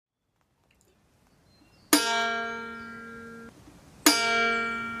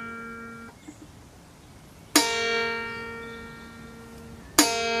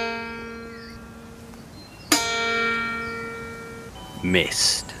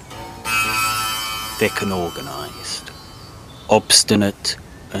Mist. Thick and organised. Obstinate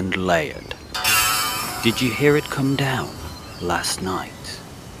and layered. Did you hear it come down last night?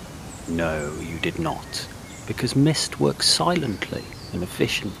 No, you did not, because mist works silently and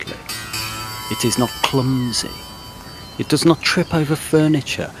efficiently. It is not clumsy. It does not trip over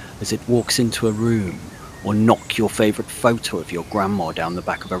furniture as it walks into a room, or knock your favourite photo of your grandma down the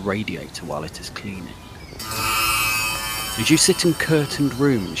back of a radiator while it is cleaning. As you sit in curtained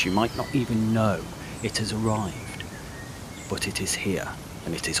rooms, you might not even know it has arrived. But it is here,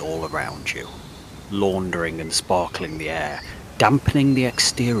 and it is all around you, laundering and sparkling the air, dampening the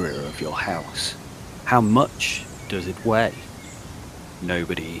exterior of your house. How much does it weigh?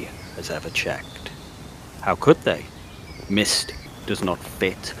 Nobody has ever checked. How could they? Mist does not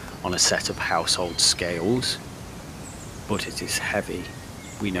fit on a set of household scales. But it is heavy,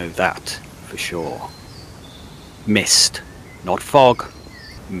 we know that for sure. Mist, not fog,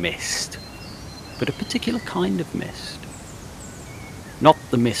 mist. But a particular kind of mist. Not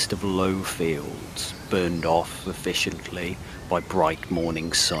the mist of low fields, burned off efficiently by bright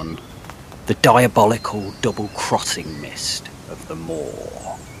morning sun. The diabolical double-crossing mist of the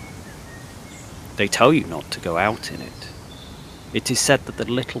Moor. They tell you not to go out in it. It is said that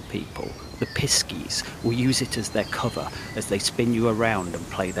the little people, the piskies, will use it as their cover as they spin you around and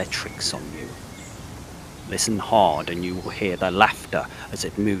play their tricks on you. Listen hard and you will hear their laughter as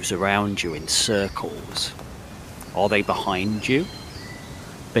it moves around you in circles. Are they behind you?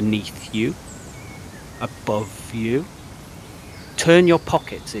 Beneath you? Above you? Turn your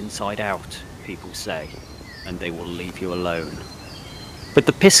pockets inside out, people say, and they will leave you alone. But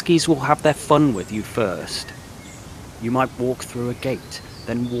the piskies will have their fun with you first. You might walk through a gate,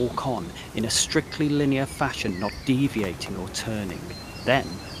 then walk on in a strictly linear fashion, not deviating or turning. Then,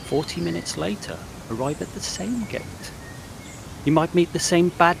 40 minutes later, arrive at the same gate. You might meet the same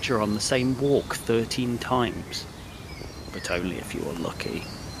badger on the same walk 13 times, but only if you are lucky.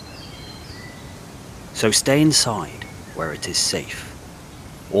 So stay inside where it is safe,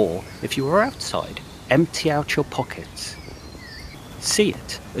 or if you are outside, empty out your pockets. See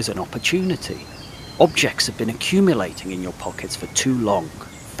it as an opportunity. Objects have been accumulating in your pockets for too long.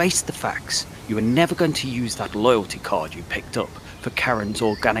 Face the facts. You are never going to use that loyalty card you picked up for Karen's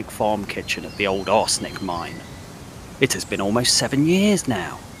organic farm kitchen at the old arsenic mine. It has been almost 7 years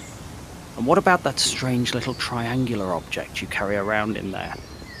now. And what about that strange little triangular object you carry around in there?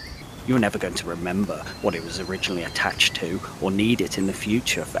 You're never going to remember what it was originally attached to or need it in the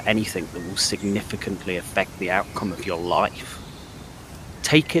future for anything that will significantly affect the outcome of your life.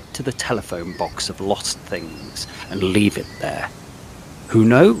 Take it to the telephone box of lost things and leave it there. Who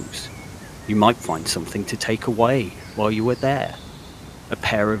knows? You might find something to take away while you were there. A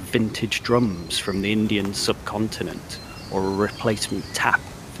pair of vintage drums from the Indian subcontinent, or a replacement tap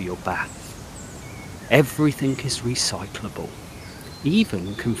for your bath. Everything is recyclable,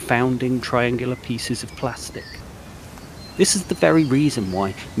 even confounding triangular pieces of plastic. This is the very reason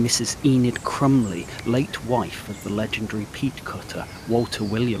why Mrs. Enid Crumley, late wife of the legendary peat cutter Walter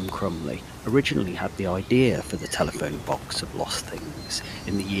William Crumley, originally had the idea for the telephone box of lost things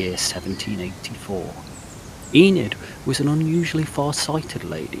in the year 1784. Enid was an unusually far-sighted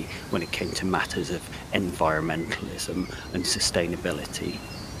lady when it came to matters of environmentalism and sustainability.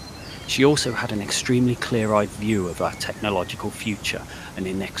 She also had an extremely clear-eyed view of our technological future and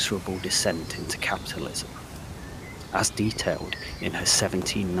inexorable descent into capitalism, as detailed in her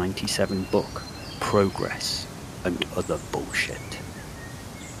 1797 book, Progress and Other Bullshit.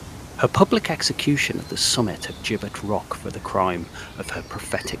 Her public execution at the summit of Gibbet Rock for the crime of her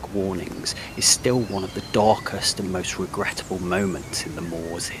prophetic warnings is still one of the darkest and most regrettable moments in the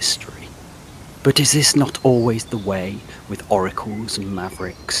Moor's history. But is this not always the way with oracles and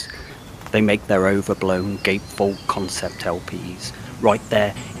mavericks? They make their overblown gatefold concept LPs, write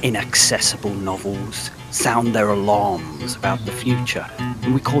their inaccessible novels, sound their alarms about the future,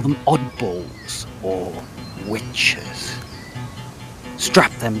 and we call them oddballs or witches.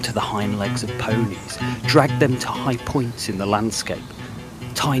 Strap them to the hind legs of ponies, drag them to high points in the landscape,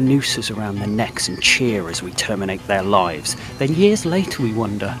 tie nooses around their necks and cheer as we terminate their lives. Then years later we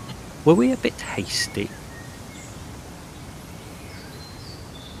wonder, were we a bit hasty?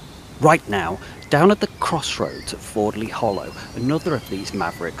 Right now, down at the crossroads at Fordley Hollow, another of these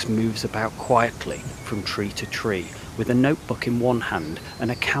mavericks moves about quietly from tree to tree, with a notebook in one hand and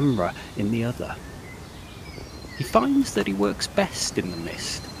a camera in the other. He finds that he works best in the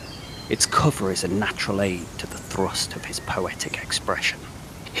mist. Its cover is a natural aid to the thrust of his poetic expression.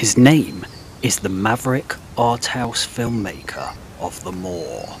 His name is the Maverick Arthouse Filmmaker of the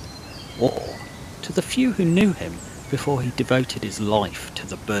Moor, or, to the few who knew him, before he devoted his life to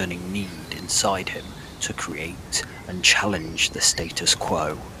the burning need inside him to create and challenge the status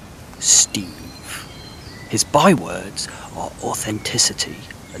quo. Steve. His bywords are authenticity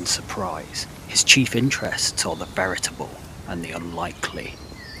and surprise. His chief interests are the veritable and the unlikely.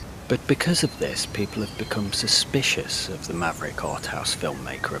 But because of this, people have become suspicious of the Maverick Arthouse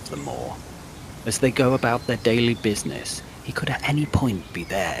filmmaker of the Moor. As they go about their daily business, he could at any point be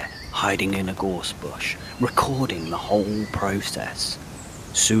there, hiding in a gorse bush, recording the whole process.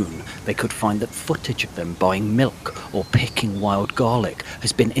 Soon, they could find that footage of them buying milk or picking wild garlic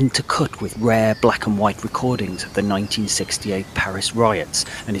has been intercut with rare black and white recordings of the 1968 Paris riots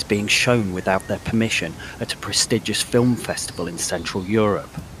and is being shown without their permission at a prestigious film festival in Central Europe.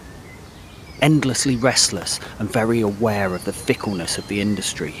 Endlessly restless and very aware of the fickleness of the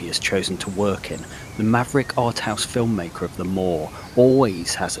industry he has chosen to work in, the Maverick Arthouse filmmaker of the Moor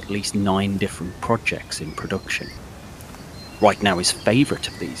always has at least 9 different projects in production. Right now his favourite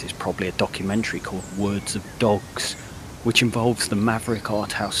of these is probably a documentary called Words of Dogs, which involves the Maverick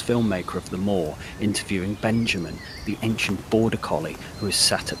Arthouse filmmaker of the Moor interviewing Benjamin, the ancient border collie who has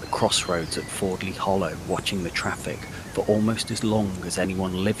sat at the crossroads at Fordley Hollow watching the traffic for almost as long as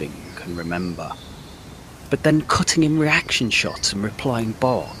anyone living can remember. But then cutting in reaction shots and replying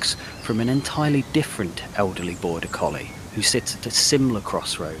barks from an entirely different elderly border collie who sits at a similar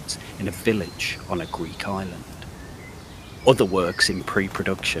crossroads in a village on a Greek island. Other works in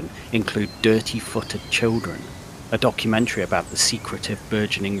pre-production include Dirty-Footed Children, a documentary about the secretive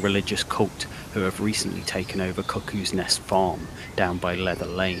burgeoning religious cult who have recently taken over Cuckoo's Nest Farm down by Leather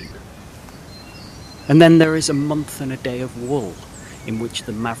Lane. And then there is A Month and a Day of Wool, in which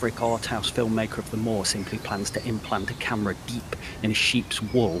the Maverick Arthouse filmmaker of the Moor simply plans to implant a camera deep in a sheep's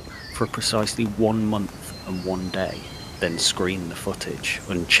wool for precisely 1 month and 1 day, then screen the footage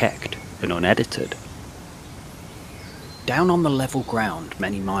unchecked and unedited. Down on the level ground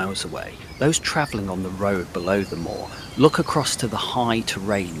many miles away, those travelling on the road below the moor look across to the high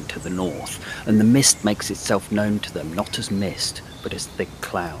terrain to the north, and the mist makes itself known to them not as mist, but as thick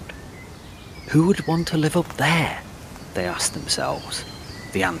cloud. Who would want to live up there? They ask themselves.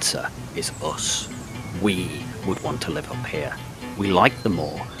 The answer is us. We would want to live up here. We like the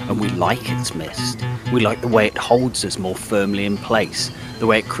moor, and we like its mist. We like the way it holds us more firmly in place, the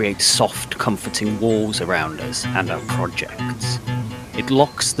way it creates soft, comforting walls around us and our projects. It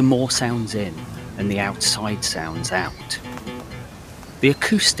locks the moor sounds in, and the outside sounds out. The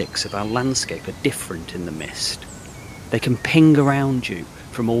acoustics of our landscape are different in the mist. They can ping around you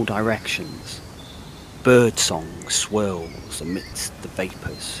from all directions. Birdsong swirls amidst the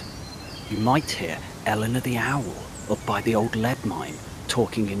vapours. You might hear Eleanor the owl up by the old lead mine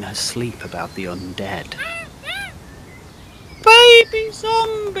talking in her sleep about the undead. Baby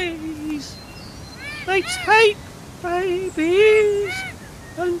zombies! They take babies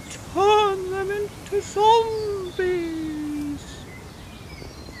and turn them into zombies.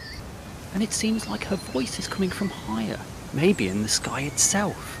 And it seems like her voice is coming from higher, maybe in the sky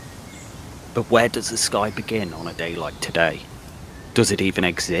itself. But where does the sky begin on a day like today? Does it even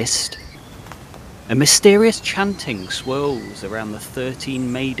exist? A mysterious chanting swirls around the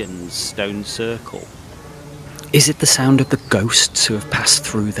 13 maidens' stone circle. Is it the sound of the ghosts who have passed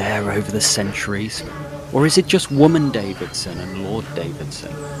through there over the centuries? Or is it just Woman Davidson and Lord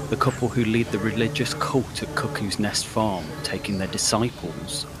Davidson, the couple who lead the religious cult at Cuckoo's Nest Farm, taking their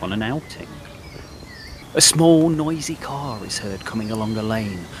disciples on an outing? A small, noisy car is heard coming along a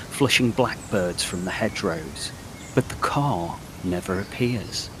lane, flushing blackbirds from the hedgerows, but the car never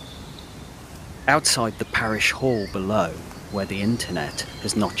appears. Outside the parish hall below, where the internet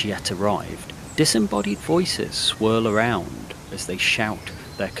has not yet arrived, disembodied voices swirl around as they shout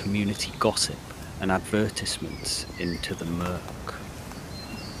their community gossip and advertisements into the murk.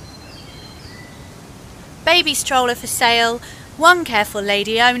 Baby stroller for sale, one careful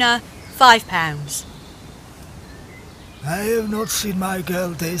lady owner, £5. I have not seen my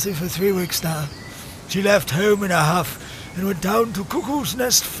girl Daisy for 3 weeks now. She left home in a huff and went down to Cuckoo's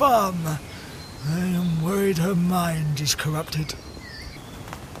Nest Farm. I am worried her mind is corrupted.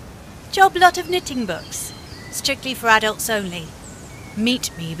 Job lot of knitting books, strictly for adults only. Meet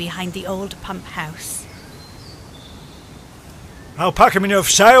me behind the old pump house. I'll pack 'em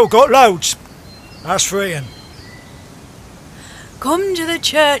enough sale, got loads. That's for Ian. Come to the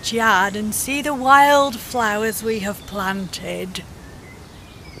churchyard and see the wild flowers we have planted.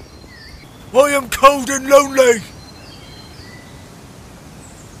 I am cold and lonely.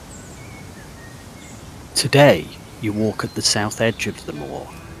 Today, you walk at the south edge of the moor,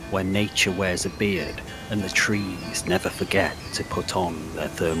 where nature wears a beard and the trees never forget to put on their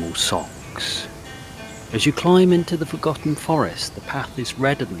thermal socks. As you climb into the forgotten forest, the path is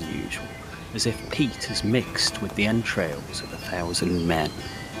redder than usual, as if peat has mixed with the entrails of 1,000 men.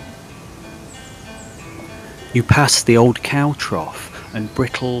 You pass the old cow trough, and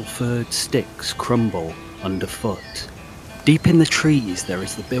brittle-furred sticks crumble underfoot. Deep in the trees there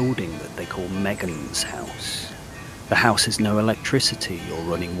is the building that they call Megan's house. The house has no electricity or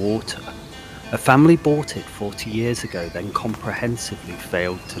running water. A family bought it 40 years ago, then comprehensively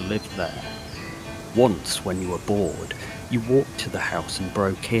failed to live there. Once, when you were bored, you walked to the house and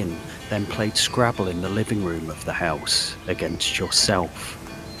broke in, then played Scrabble in the living room of the house against yourself.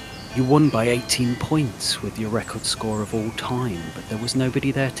 You won by 18 points with your record score of all time, but there was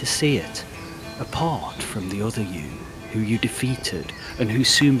nobody there to see it, apart from the other you, who you defeated and who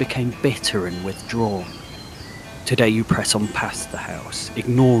soon became bitter and withdrawn. Today you press on past the house,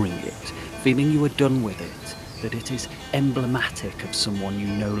 ignoring it, feeling you are done with it, that it is emblematic of someone you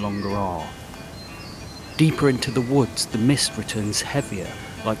no longer are. Deeper into the woods, the mist returns heavier,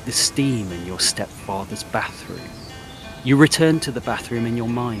 like the steam in your stepfather's bathroom. You return to the bathroom in your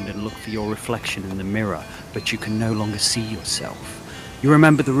mind and look for your reflection in the mirror, but you can no longer see yourself. You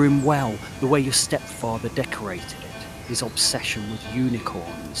remember the room well, the way your stepfather decorated it, his obsession with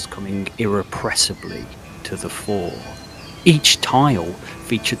unicorns coming irrepressibly to the fore. Each tile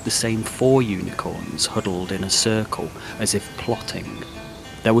featured the same 4 unicorns huddled in a circle, as if plotting.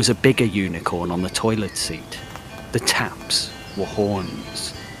 There was a bigger unicorn on the toilet seat. The taps were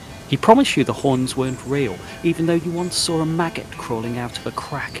horns. He promised you the horns weren't real, even though you once saw a maggot crawling out of a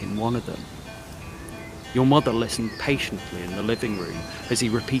crack in one of them. Your mother listened patiently in the living room as he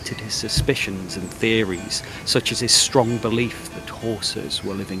repeated his suspicions and theories, such as his strong belief that horses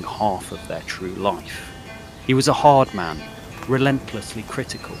were living half of their true life. He was a hard man, relentlessly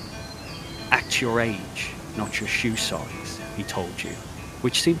critical. Act your age, not your shoe size, he told you,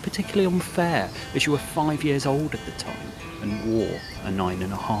 which seemed particularly unfair as you were 5 years old at the time and wore a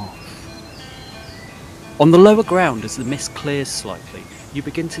 9.5. On the lower ground, as the mist clears slightly, you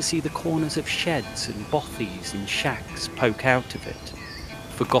begin to see the corners of sheds and bothies and shacks poke out of it.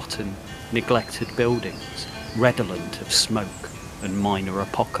 Forgotten, neglected buildings, redolent of smoke and minor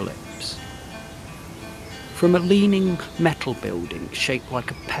apocalypse. From a leaning metal building shaped like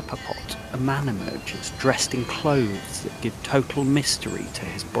a pepper pot, a man emerges, dressed in clothes that give total mystery to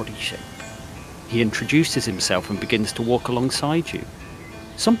his body shape. He introduces himself and begins to walk alongside you.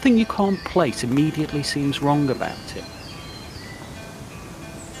 Something you can't place immediately seems wrong about him.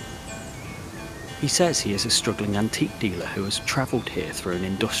 He says he is a struggling antique dealer who has travelled here through an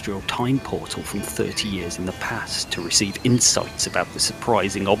industrial time portal from 30 years in the past to receive insights about the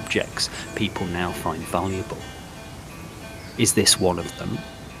surprising objects people now find valuable. Is this one of them?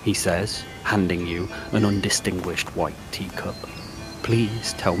 He says, handing you an undistinguished white teacup.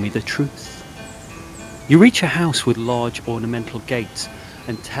 Please tell me the truth. You reach a house with large ornamental gates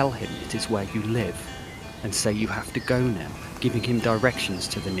and tell him it is where you live, and say you have to go now, giving him directions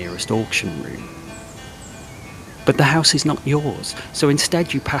to the nearest auction room. But the house is not yours, so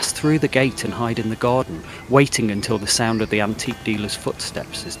instead you pass through the gate and hide in the garden, waiting until the sound of the antique dealer's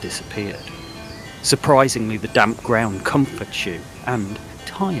footsteps has disappeared. Surprisingly, the damp ground comforts you, and,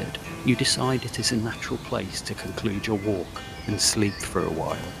 tired, you decide it is a natural place to conclude your walk and sleep for a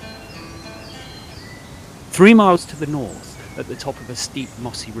while. 3 miles to the north, at the top of a steep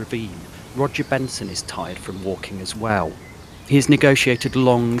mossy ravine, Roger Benson is tired from walking as well. He has negotiated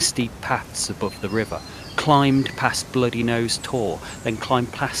long, steep paths above the river, climbed past Bloody Nose Tor, then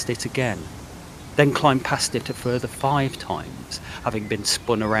climbed past it again, then climbed past it a further 5 times, having been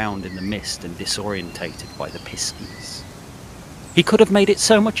spun around in the mist and disorientated by the piskies. He could have made it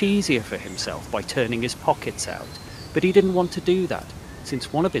so much easier for himself by turning his pockets out, but he didn't want to do that,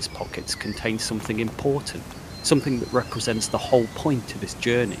 since one of his pockets contains something important, something that represents the whole point of his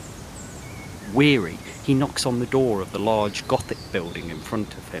journey. Weary, he knocks on the door of the large Gothic building in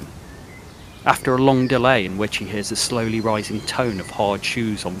front of him. After a long delay in which he hears a slowly rising tone of hard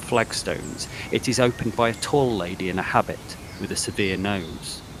shoes on flagstones, it is opened by a tall lady in a habit with a severe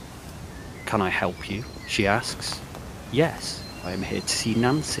nose. "Can I help you?" she asks. "Yes, I am here to see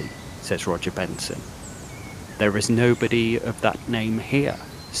Nancy," says Roger Benson. "There is nobody of that name here,"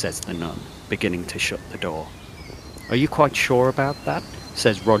 says the nun, beginning to shut the door. "Are you quite sure about that?"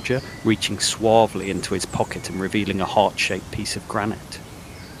 says Roger, reaching suavely into his pocket and revealing a heart-shaped piece of granite.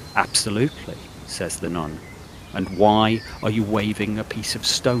 "Absolutely," says the nun. "And why are you waving a piece of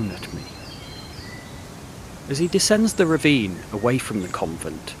stone at me?" As he descends the ravine, away from the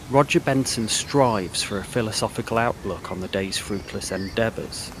convent, Roger Benson strives for a philosophical outlook on the day's fruitless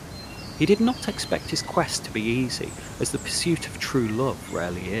endeavours. He did not expect his quest to be easy, as the pursuit of true love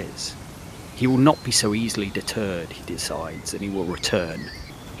rarely is. He will not be so easily deterred, he decides, and he will return.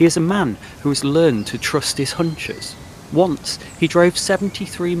 He is a man who has learned to trust his hunches. Once, he drove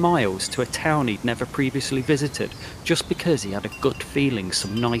 73 miles to a town he'd never previously visited, just because he had a gut feeling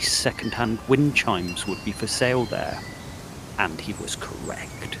some nice second-hand wind chimes would be for sale there. And he was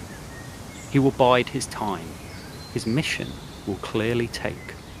correct. He will bide his time. His mission will clearly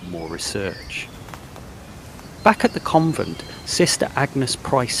take more research. Back at the convent, Sister Agnes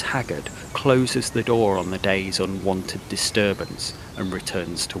Price Haggard closes the door on the day's unwanted disturbance and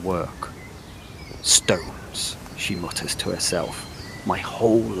returns to work. Stones, she mutters to herself. My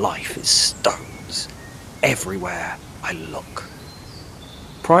whole life is stones. Everywhere I look.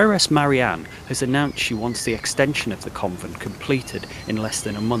 Prioress Marianne has announced she wants the extension of the convent completed in less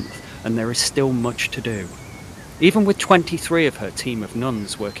than a month, and there is still much to do. Even with 23 of her team of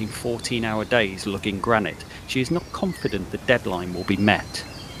nuns working 14-hour days lugging granite, she is not confident the deadline will be met.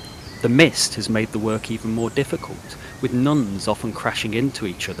 The mist has made the work even more difficult, with nuns often crashing into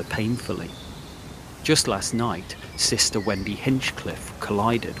each other painfully. Just last night, Sister Wendy Hinchcliffe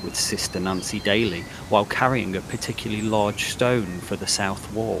collided with Sister Nancy Daly while carrying a particularly large stone for the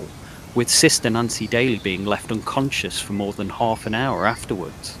south wall, with Sister Nancy Daly being left unconscious for more than half an hour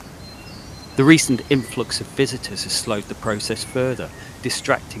afterwards. The recent influx of visitors has slowed the process further,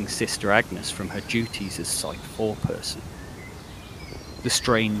 distracting Sister Agnes from her duties as site foreperson. The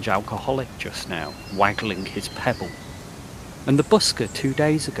strange alcoholic just now, waggling his pebble. And the busker 2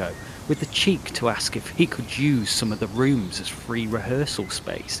 days ago, with the cheek to ask if he could use some of the rooms as free rehearsal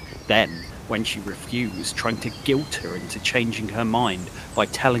space, then, when she refused, trying to guilt her into changing her mind by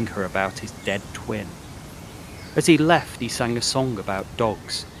telling her about his dead twin. As he left, he sang a song about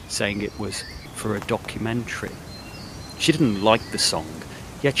dogs, saying it was for a documentary. She didn't like the song,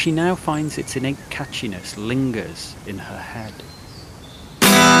 yet she now finds its innate catchiness lingers in her head.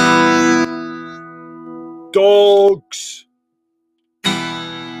 Dogs!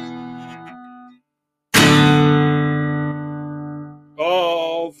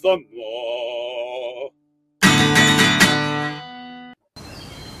 Of the Moor.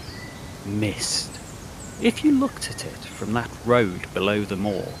 Mist. If you looked at it from that road below the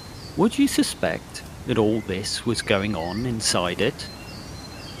moor, would you suspect that all this was going on inside it?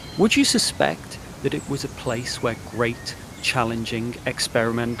 Would you suspect that it was a place where great, challenging,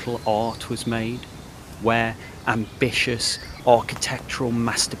 experimental art was made? Where ambitious architectural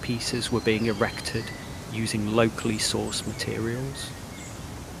masterpieces were being erected using locally sourced materials?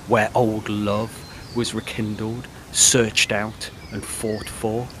 Where old love was rekindled, searched out and fought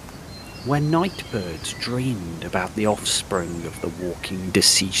for? Where night birds dreamed about the offspring of the walking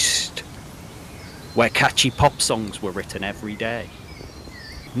deceased? Where catchy pop songs were written every day?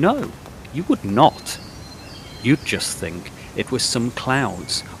 No, you would not. You'd just think it was some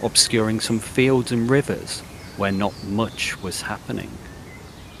clouds obscuring some fields and rivers where not much was happening.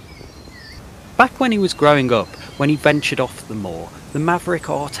 Back when he was growing up, when he ventured off the moor, the Maverick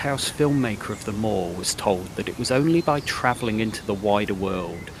Arthouse filmmaker of the moor was told that it was only by travelling into the wider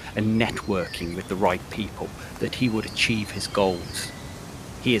world and networking with the right people that he would achieve his goals.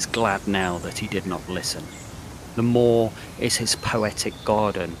 He is glad now that he did not listen. The moor is his poetic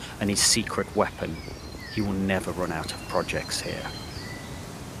garden and his secret weapon. He will never run out of projects here.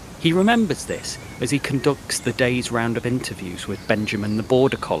 He remembers this as he conducts the day's round of interviews with Benjamin the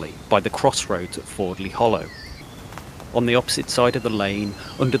Border Collie by the crossroads at Fordley Hollow. On the opposite side of the lane,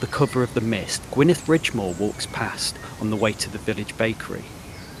 under the cover of the mist, Gwyneth Ridgemore walks past on the way to the village bakery.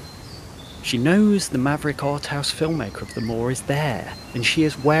 She knows the Maverick Arthouse filmmaker of the moor is there, and she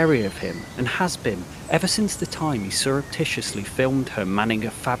is wary of him, and has been, ever since the time he surreptitiously filmed her manning a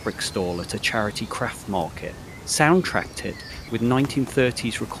fabric stall at a charity craft market, soundtracked it with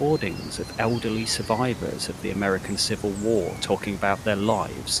 1930s recordings of elderly survivors of the American Civil War talking about their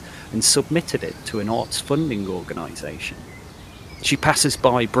lives, and submitted it to an arts funding organisation. She passes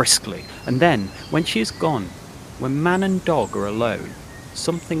by briskly, and then, when she is gone, when man and dog are alone,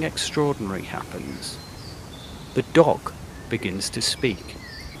 something extraordinary happens. The dog begins to speak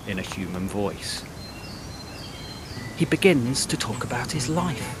in a human voice. He begins to talk about his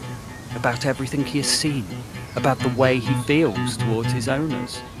life, about everything he has seen, about the way he feels towards his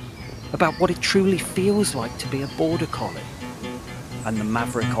owners, about what it truly feels like to be a border collie. And the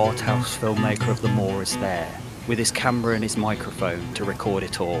Maverick Arthouse filmmaker of the moor is there, with his camera and his microphone to record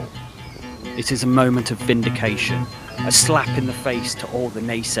it all. It is a moment of vindication, a slap in the face to all the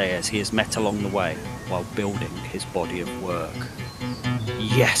naysayers he has met along the way while building his body of work.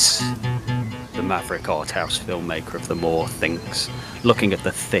 Yes, the Maverick Arthouse filmmaker of the moor thinks, looking at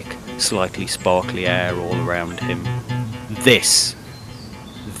the thick, slightly sparkly air all around him. This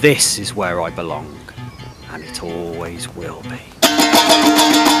This is where I belong, and it always will be.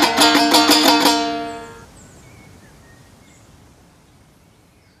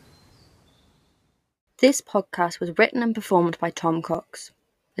 This podcast was written and performed by Tom Cox.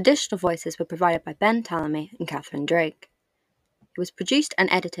 Additional voices were provided by Ben Tallamy and Catherine Drake. It was produced and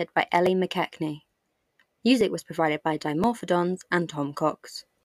edited by Ellie McKechnie. Music was provided by Dimorphodons and Tom Cox.